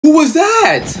Who was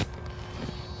that?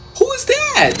 Who is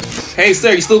that? Hey,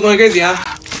 sir, you still going crazy, huh?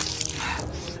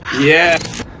 Yeah.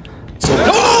 So,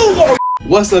 oh!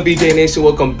 What's up, BJ Nation?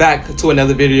 Welcome back to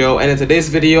another video. And in today's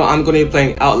video, I'm going to be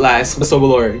playing Outlast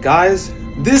Whistleblower. Guys,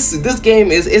 this game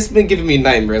it's been giving me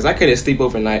nightmares. I couldn't sleep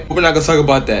overnight. We're not gonna talk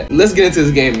about that. Let's get into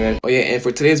this game, man. Oh yeah, and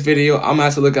for today's video, I'm gonna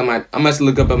have to look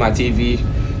up at my TV,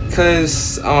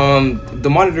 cause the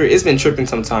monitor it's been tripping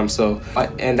sometimes. So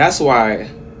and that's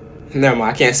why. Never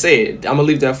mind, I can't say it. I'm gonna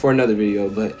leave that for another video,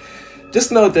 but just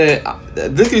know that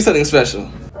this could be something special.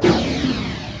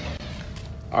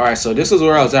 Alright, so this is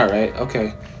where I was at, right?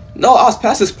 Okay. No, I was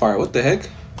past this part. What the heck?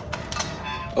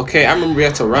 Okay, I remember we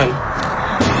had to run.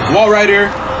 Wall rider!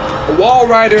 Wall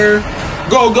rider!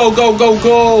 Go, go, go, go,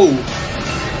 go!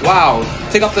 Wow.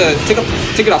 Take it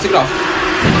off.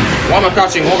 Why am I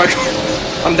crouching? Oh my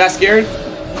god. I'm that scared.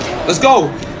 Let's go!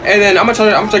 And then I'm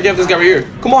gonna try to get this guy right here.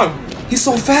 Come on! He's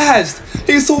so fast!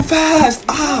 He's so fast!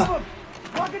 Ah!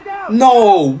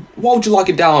 No! Why would you lock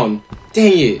it down?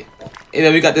 Dang it! And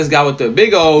then we got this guy with the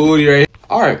big old booty right here.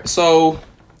 Alright, so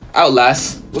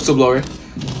Outlast, Whistleblower.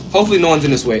 Hopefully no one's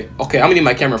in this way. Okay, I'm gonna need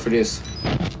my camera for this.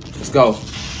 Let's go.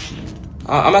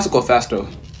 I'm gonna have to go fast though.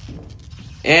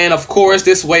 And of course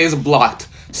this way is blocked.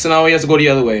 So now we have to go the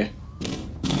other way.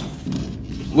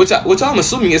 Which I'm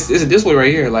assuming is this way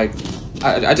right here. Like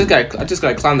I just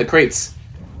gotta climb the crates.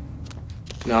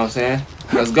 You know what I'm saying?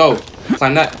 Let's go.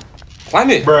 Climb that. Climb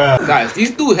it. Bruh. Guys,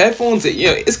 these two headphones,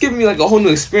 yeah, it's giving me like a whole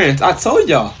new experience. I told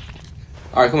y'all.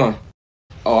 Alright, come on.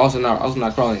 Oh, I was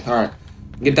not crawling. Alright.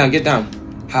 Get down, get down.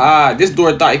 Ha, this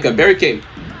door thought it could barricade.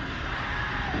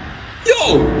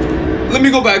 Yo! Let me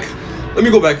go back. Let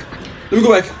me go back. Let me go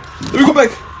back. Let me go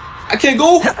back. I can't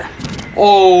go.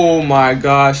 Oh my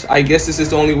gosh. I guess this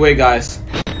is the only way, guys.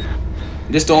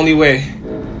 This is the only way.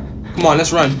 Come on,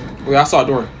 let's run. Wait, I saw a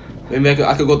door. Maybe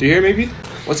I could go through here, maybe?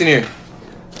 What's in here?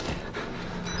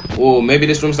 Oh, maybe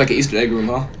this room's like an Easter egg room,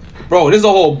 huh? Bro, there's a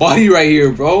whole body right here,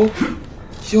 bro.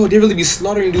 Yo, they really be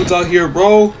slaughtering dudes out here,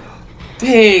 bro.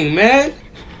 Dang, man.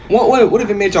 What if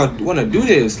it made y'all want to do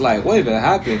this? Like, what if it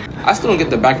happened? I still don't get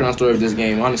the background story of this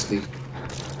game, honestly.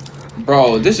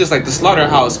 Bro, this is just like the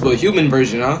slaughterhouse, but human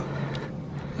version, huh?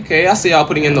 Okay, I see y'all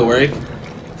putting in the work.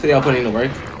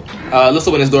 Let's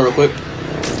open this door real quick.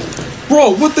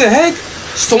 Bro, what the heck?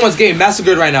 Someone's getting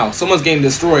massacred right now. Someone's getting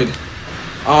destroyed.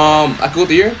 I can go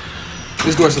through here.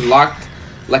 This door's locked,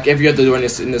 like every other door in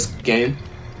this game.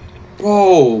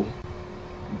 Bro,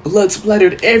 blood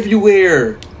splattered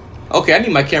everywhere. Okay, I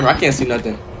need my camera. I can't see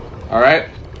nothing. All right.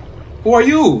 Who are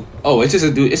you? Oh, it's just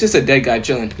a dude. It's just a dead guy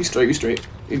chilling. You straight. You straight.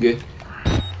 You're good.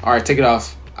 All right, take it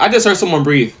off. I just heard someone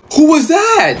breathe. Who was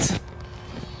that?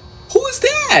 Who is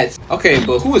that? Okay,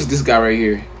 but who is this guy right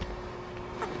here?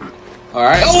 All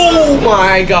right. Oh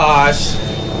my gosh.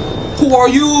 Who are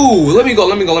you? Let me go.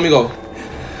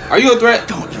 Are you a threat?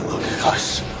 Don't you look at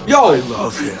us. Yo. I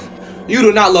love him. You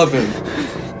do not love him.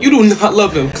 You do not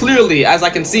love him. Clearly, as I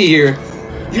can see here,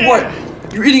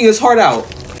 you're eating his heart out.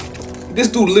 This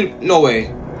dude, no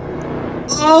way.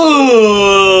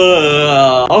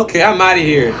 Okay, I'm out of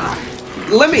here.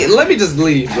 Let me just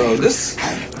leave, bro. This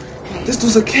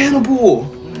dude's a cannibal.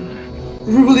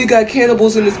 We really got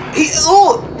cannibals in this. He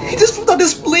just ripped out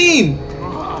his spleen.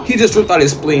 He just ripped out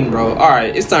his spleen, bro.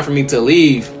 Alright, it's time for me to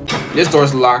leave. This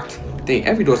door's locked. Dang,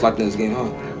 every door's locked in this game, huh?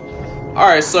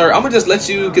 Alright, sir, I'm gonna just let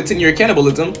you continue your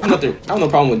cannibalism. I have no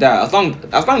problem with that. As long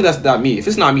as that's not me. If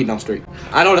it's not me, then I'm straight.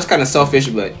 I know that's kind of selfish,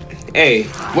 but hey,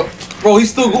 what, bro? He's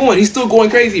still going. He's still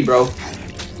going crazy, bro.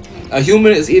 A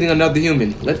human is eating another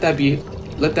human. Let that be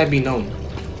known.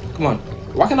 Come on.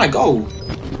 Why can't I go?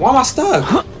 Why am I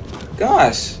stuck?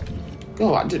 Gosh,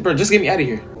 go, bro. Just get me out of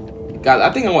here. Guys, I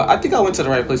think I went to the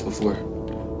right place before,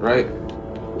 right?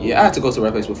 Yeah, I had to go to the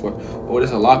right place before. Oh,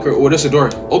 there's a locker. Oh, there's a door.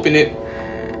 Open it.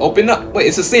 Open up. Wait,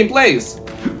 it's the same place.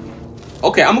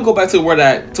 Okay, I'm gonna go back to where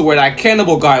that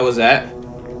cannibal guy was at,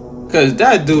 cause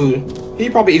that dude, he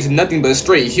probably eats nothing but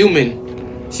straight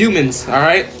humans. All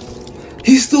right.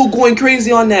 He's still going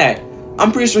crazy on that.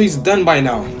 I'm pretty sure he's done by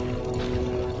now.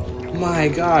 My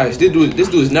gosh, this dude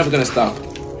is never gonna stop.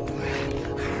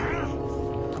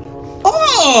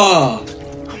 Oh!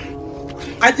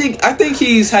 I think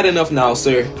he's had enough now,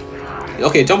 sir.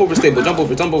 Okay, jump over stable. Jump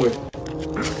over.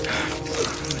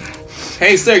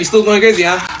 Hey, sir, you still going crazy,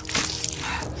 huh?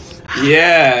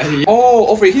 Yeah. Oh,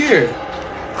 over here.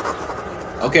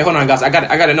 Okay, hold on, guys. I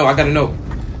gotta know.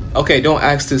 Okay, don't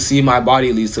ask to see my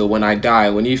body, Lisa, when I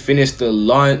die. When you finish the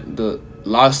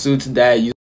lawsuits that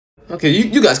you... Okay,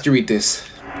 you guys can read this.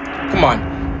 Come on.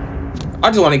 I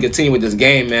just want to continue with this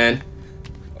game, man.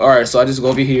 Alright, so I just go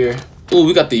over here. Oh,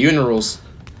 we got the urinals.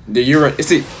 The urine.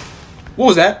 Is it? What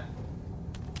was that?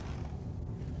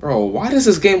 Bro, why does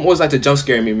this game always like to jump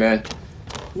scare me, man?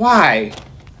 Why?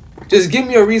 Just give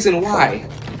me a reason why.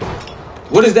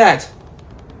 What is that?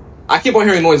 I keep on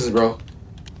hearing noises, bro.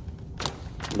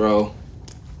 Bro.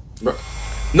 No,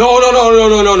 no, no, no,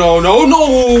 no, no, no, no,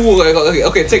 no.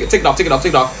 Okay, take it off, take it off,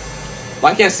 take it off.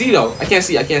 But I can't see though. I can't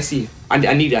see. I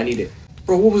need it.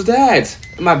 Bro, what was that?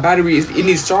 My battery it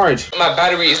needs charge.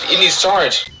 It needs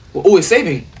charge. Oh, it's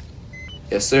saving.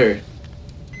 Yes, sir.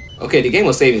 Okay, the game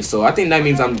was saving, so I think that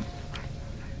means I'm.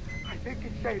 I think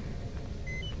it's safe.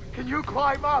 Can you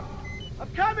climb up? I'm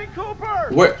coming, Cooper.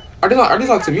 Where are they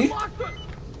locked to me?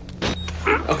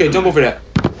 Okay, jump over that.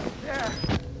 Yeah.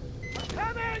 I'm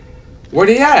coming. Where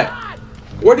they at?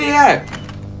 Where they at?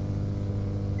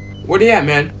 Where they at,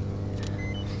 man?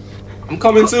 I'm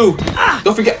coming too.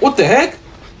 Don't forget. What the heck?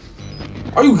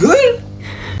 Are you good?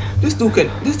 This dude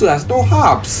has no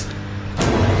hops,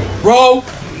 bro.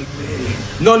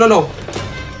 No, no, no,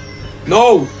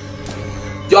 no.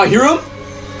 Y'all hear him?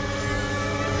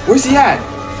 Where's he at?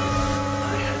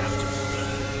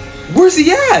 Where's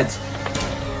he at?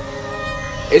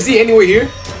 Is he anywhere here?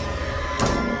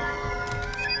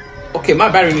 Okay, my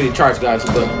battery needed charge, guys.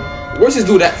 But where's this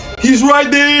dude at? He's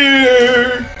right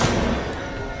there.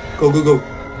 Go, go, go.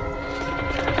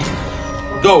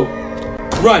 Go.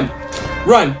 Run.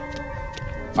 Run.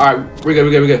 Alright, we're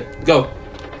good. Go.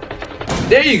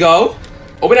 There you go.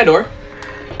 Open that door.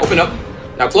 Open up.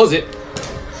 Now close it.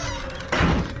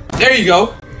 There you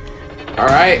go.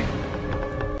 Alright.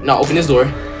 Now open this door.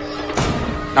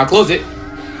 Now close it.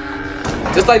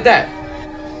 Just like that.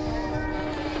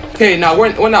 Okay, now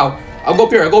where now? I'll go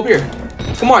up here.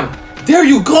 Come on. There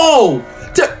you go.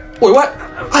 Wait, what?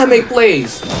 I make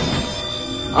plays.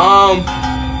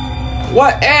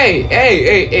 What?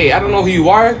 Hey, I don't know who you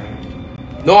are.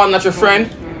 No, I'm not your friend.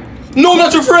 No, I'm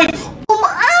not your friend.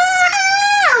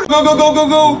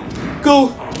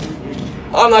 Go.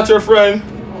 I'm not your friend.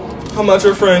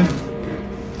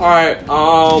 Alright,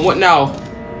 what now?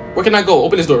 Where can I go?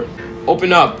 Open this door.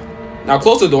 Open up. Now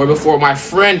close the door before my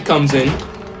friend comes in.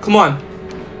 Come on.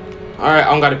 Alright,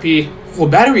 I don't gotta pee. Oh,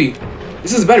 battery.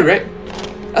 This is battery, right?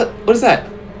 What is that?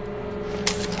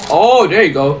 Oh, there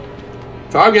you go.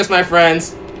 Forgive my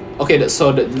friends. Okay,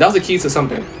 so that was the key to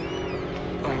something.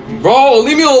 Bro,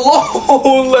 leave me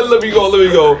alone. let me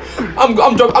go. I'm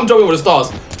jumping over the stars.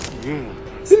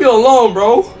 Leave me alone,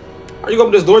 bro. Are you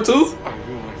going to this door too?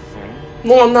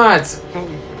 No, I'm not.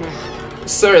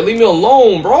 Sir, leave me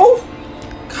alone, bro.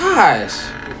 Gosh.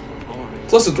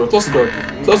 Close the door. Close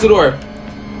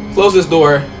this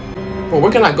door. Bro,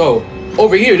 where can I go?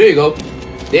 Over here.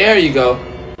 There you go.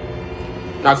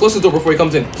 Now close the door before he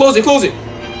comes in. Close it.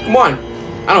 Come on.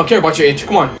 I don't care about your itch.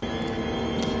 Come on.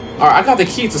 Alright, I got the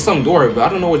key to some door, but I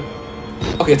don't know what.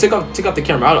 Okay, take out the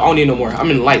camera. I don't need no more. I'm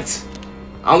in lights.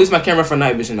 I'll use my camera for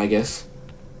night vision, I guess.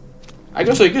 I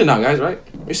guess we're good now, guys, right?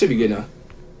 We should be good now.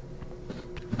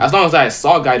 As long as I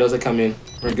saw a guy doesn't come in,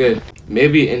 we're good.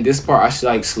 Maybe in this part I should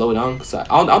like slow down because I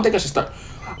don't think I should start.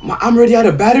 I'm already out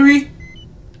of battery.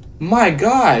 My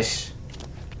gosh.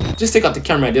 Just take out the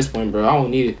camera at this point, bro. I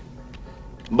don't need it.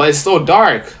 But it's so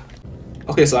dark.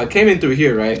 Okay, so I came in through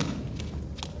here, right?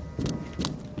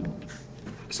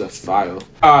 It's a file.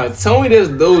 Tell me this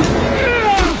dude.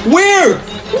 Where?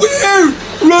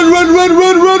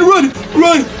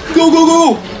 Run!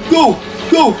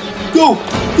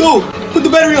 Go! Put the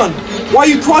battery on. Why are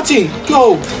you crouching?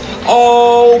 Go!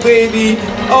 Oh baby!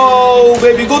 Go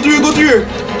through here!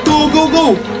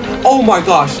 Go! Oh my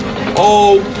gosh!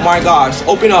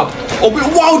 Open up!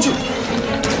 Wow!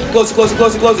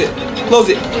 Close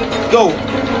it! Go!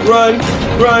 Run!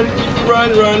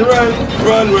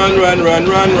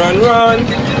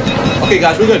 Okay,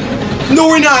 guys, we're good. No,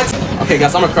 we're not. Okay,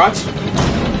 guys, I'm gonna crouch,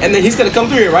 and then he's gonna come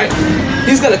through here, right?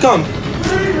 He's gonna come.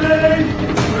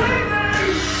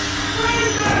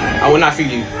 I will not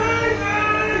feed you.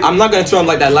 I'm not gonna throw him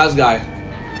like that last guy.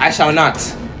 I shall not.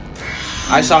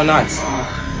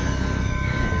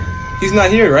 He's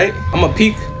not here, right? I'm gonna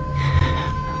peek.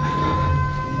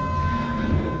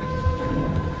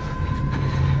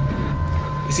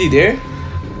 Is he there?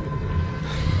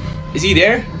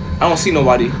 I don't see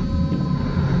nobody.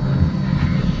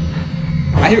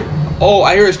 I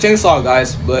hear his chainsaw,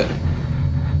 guys, but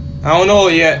I don't know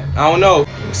yet.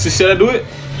 Should I do it?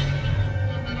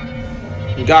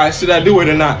 Guys, should I do it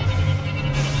or not?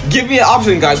 Give me an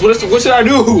option, guys. What should I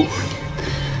do?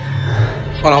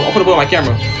 Hold on, I'll put it on my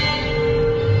camera.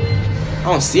 I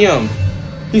don't see him.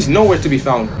 He's nowhere to be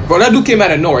found. Bro, that dude came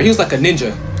out of nowhere. He was like a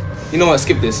ninja. You know what?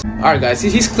 Skip this. Alright, guys.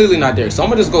 He's clearly not there. So I'm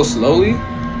gonna just go slowly.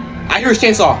 I hear his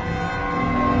chainsaw.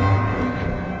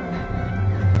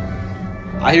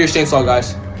 I hear a chainsaw,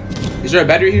 guys. Is there a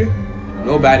battery here?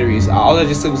 No batteries. All I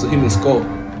just said was a human skull.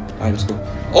 Alright, let's go.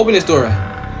 Open this door.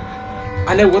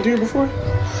 I never went through here before.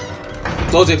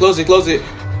 Close it, close it, close it.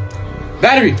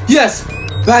 Battery! Yes!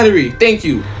 Battery! Thank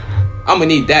you. I'm gonna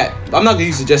need that. I'm not gonna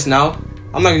use it just now.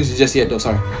 I'm not gonna use it just yet though,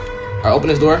 sorry. Alright, open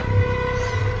this door.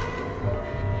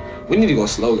 We need to go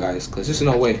slow, guys, because there's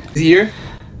no way. Is he here?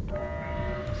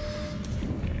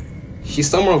 He's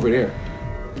somewhere over there.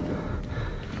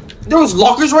 There was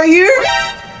lockers right here?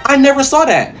 I never saw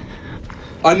that.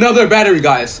 Another battery,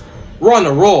 guys. We're on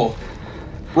the roll.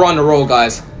 We're on the roll,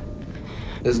 guys.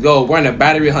 Let's go. We're on a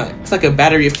battery hunt. It's like a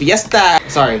battery fiesta.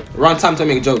 Sorry, wrong time to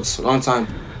make jokes. Wrong time.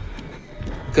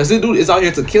 Because this dude is out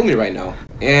here to kill me right now.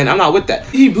 And I'm not with that.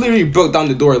 He literally broke down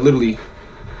the door, literally.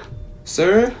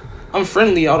 Sir, I'm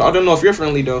friendly. I don't know if you're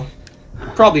friendly, though.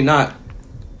 Probably not.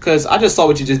 Because I just saw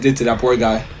what you just did to that poor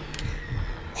guy.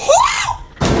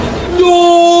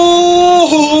 No!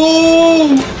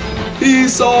 He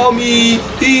saw me.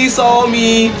 He saw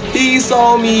me. He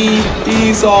saw me.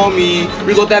 He saw me.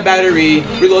 Reload that battery.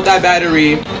 Reload that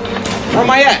battery. Where am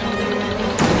I at?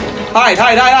 Hide,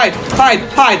 hide, hide, hide,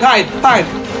 hide, hide, hide, hide.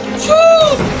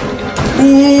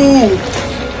 Ooh!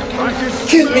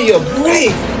 Give me a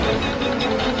break.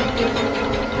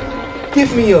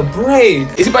 Give me a break.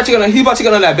 Is he about to check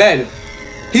under that bed?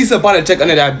 He's about to check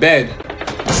under that bed.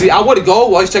 See, I would go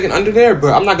while he's checking under there,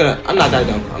 but I'm not that dumb. I'm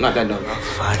not that dumb. I'll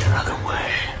find another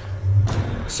way.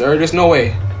 Sir, there's no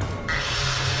way.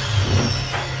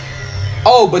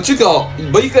 Oh, but you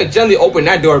could gently open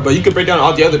that door, but you could break down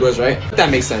all the other doors, right? That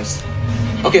makes sense.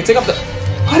 Okay, take up the.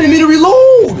 I didn't mean to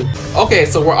reload. Okay,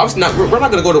 so we're not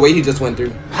gonna go the way he just went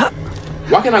through.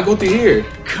 Why can't I go through here?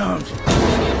 Come.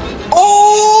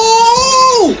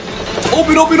 Oh!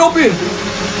 Open, open, open.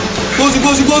 Close it,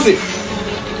 close it, close it.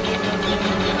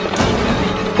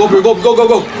 Go, bro, go, go, go,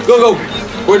 go, go, go.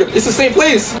 It's the same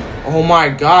place. Oh my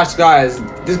gosh, guys.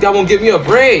 This guy won't give me a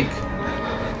break.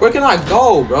 Where can I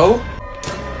go, bro?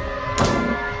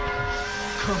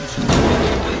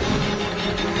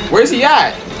 Where's he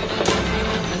at?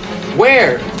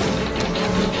 Where?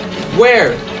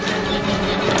 Where?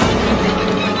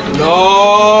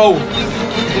 No.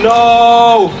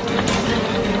 No.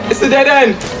 It's the dead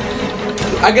end.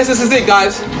 I guess this is it,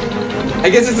 guys. I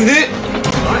guess this is it.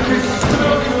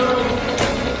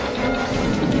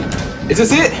 Is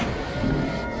this it?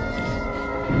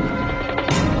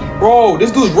 Bro,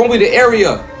 this dude's roaming the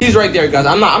area. He's right there, guys.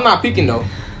 I'm not peeking though.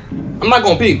 I'm not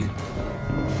gonna peek.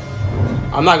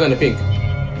 I'm not gonna peek.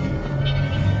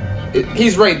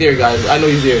 He's right there, guys. I know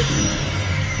he's there.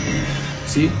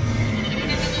 See?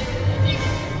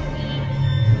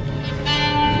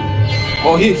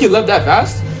 Oh, he left that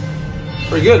fast?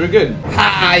 We're good, we're good.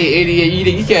 Ha, you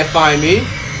idiot. You can't find me.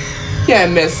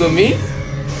 Can't mess with me.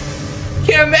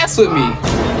 Can't mess with me.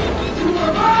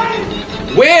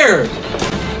 Where?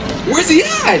 Where's he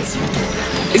at?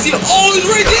 Is he? Oh, he's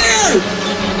right there.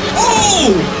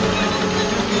 Oh!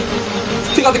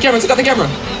 Take out the camera. Take out the camera.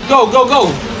 Go, go,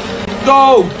 go.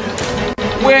 Go.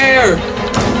 Where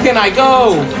can I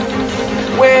go?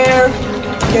 Where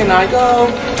can I go?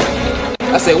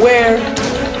 I said, where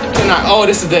can I? Oh,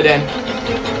 this is dead end.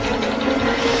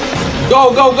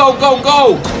 Go, go, go, go,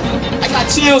 go. I got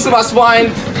chills in my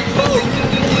spine.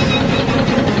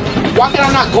 Why can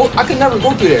I not go? I can never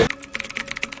go through there.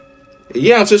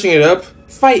 Yeah, I'm switching it up.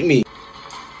 Fight me.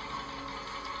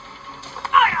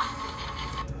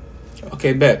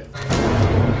 Okay, bet.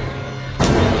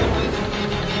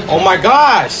 Oh my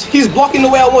gosh! He's blocking the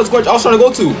way I was trying to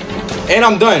go to. And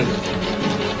I'm done.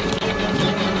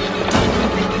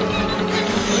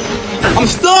 I'm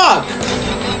stuck!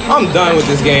 I'm done with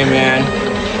this game, man.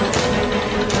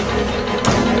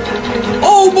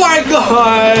 Oh my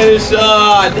gosh!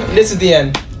 This is the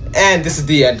end. And this is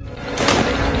the end.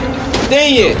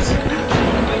 Dang it!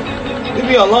 Leave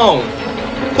me alone.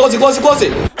 Close it, close it, close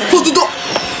it! Close the door!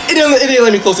 It didn't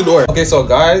let me close the door. Okay, so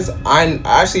guys, I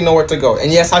actually know where to go.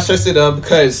 And yes, I searched it up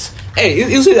because, hey,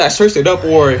 usually I searched it up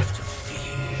or...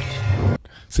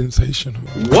 Sensational.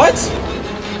 What?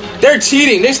 They're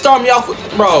cheating. They started me off with...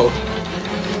 Bro.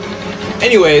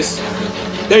 Anyways,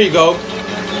 there you go.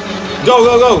 Go,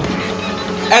 go, go.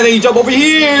 And then you jump over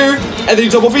here. And then you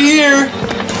jump over here.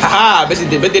 Haha, bet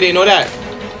they didn't know that.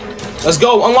 Let's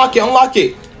go. Unlock it, unlock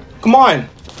it. Come on.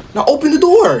 Now open the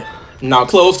door. Now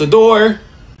close the door.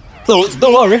 Close the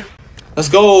door. Let's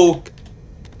go.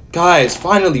 Guys,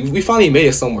 finally. We finally made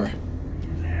it somewhere.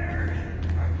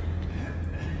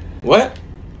 What?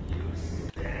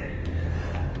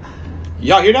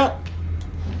 Y'all hear that?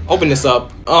 Open this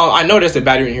up. I know there's a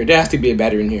battery in here. There has to be a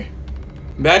battery in here.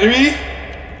 Battery?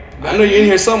 I know you're in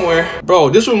here somewhere.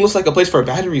 Bro, this room looks like a place for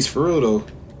batteries for real though.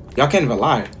 Y'all can't even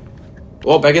lie.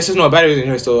 Well, I guess there's no batteries in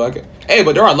here, so I can... Hey,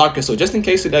 but there are lockers, so just in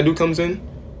case that dude comes in,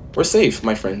 we're safe,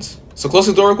 my friends. So close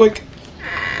the door real quick.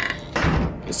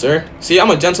 Yes, sir. See, I'm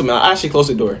a gentleman. I actually close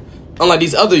the door. Unlike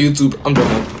these other YouTube... I'm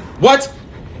joking. What?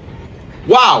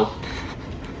 Wow.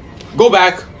 Go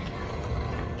back.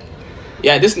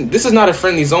 Yeah, this is not a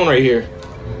friendly zone right here.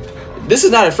 This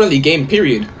is not a friendly game,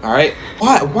 period. Alright?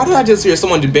 Why did I just hear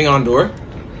someone bang on the door?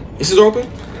 Is this door open?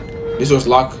 This door's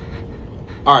locked.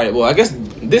 Alright, well, I guess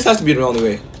this has to be the only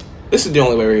way. This is the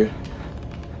only way right here.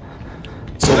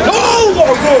 So, oh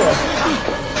my god!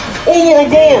 Oh my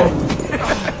god!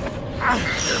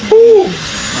 Ooh.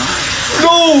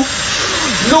 No!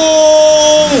 No!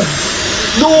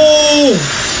 No!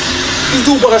 This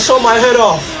dude about to shut my head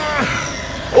off.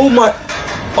 Oh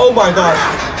my gosh.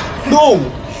 No!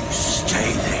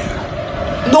 Stay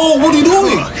there. No, what are you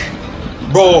doing?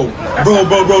 Bro.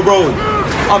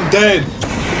 I'm dead.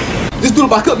 This dude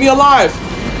about to cut me alive.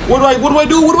 What do I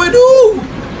do?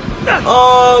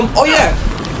 Oh yeah.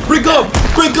 Break up.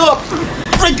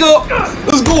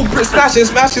 Let's go. Smash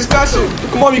it.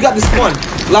 Come on, you got this. Come on.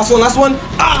 Last one.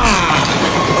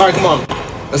 Ah. All right, come on.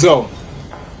 Let's go.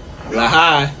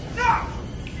 Hi.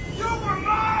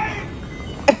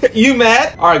 You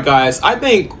mad? Alright guys, I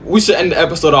think we should end the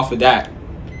episode off with that.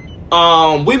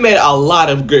 We made a lot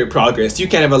of great progress, you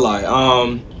can't even lie.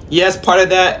 Yes, part of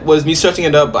that was me searching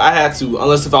it up, but I had to,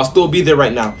 unless if I'll still be there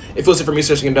right now, if it wasn't for me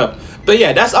searching it up. But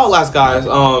yeah, that's Outlast, guys.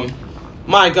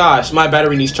 My gosh, my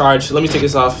battery needs charge. Let me take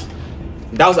this off.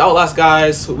 That was Outlast,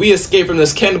 guys. We escaped from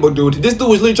this cannibal dude. This dude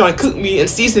was literally trying to cook me and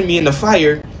season me in the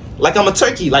fire like I'm a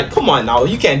turkey. Like, come on now,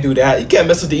 you can't do that. You can't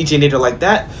mess with the EJnator like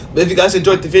that. But if you guys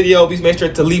enjoyed the video, please make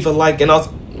sure to leave a like, and also,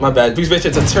 please make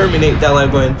sure to terminate that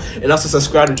like button, and also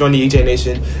subscribe to join the EJ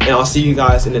Nation, and I'll see you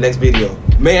guys in the next video.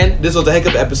 Man, this was a heck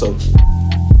of an episode.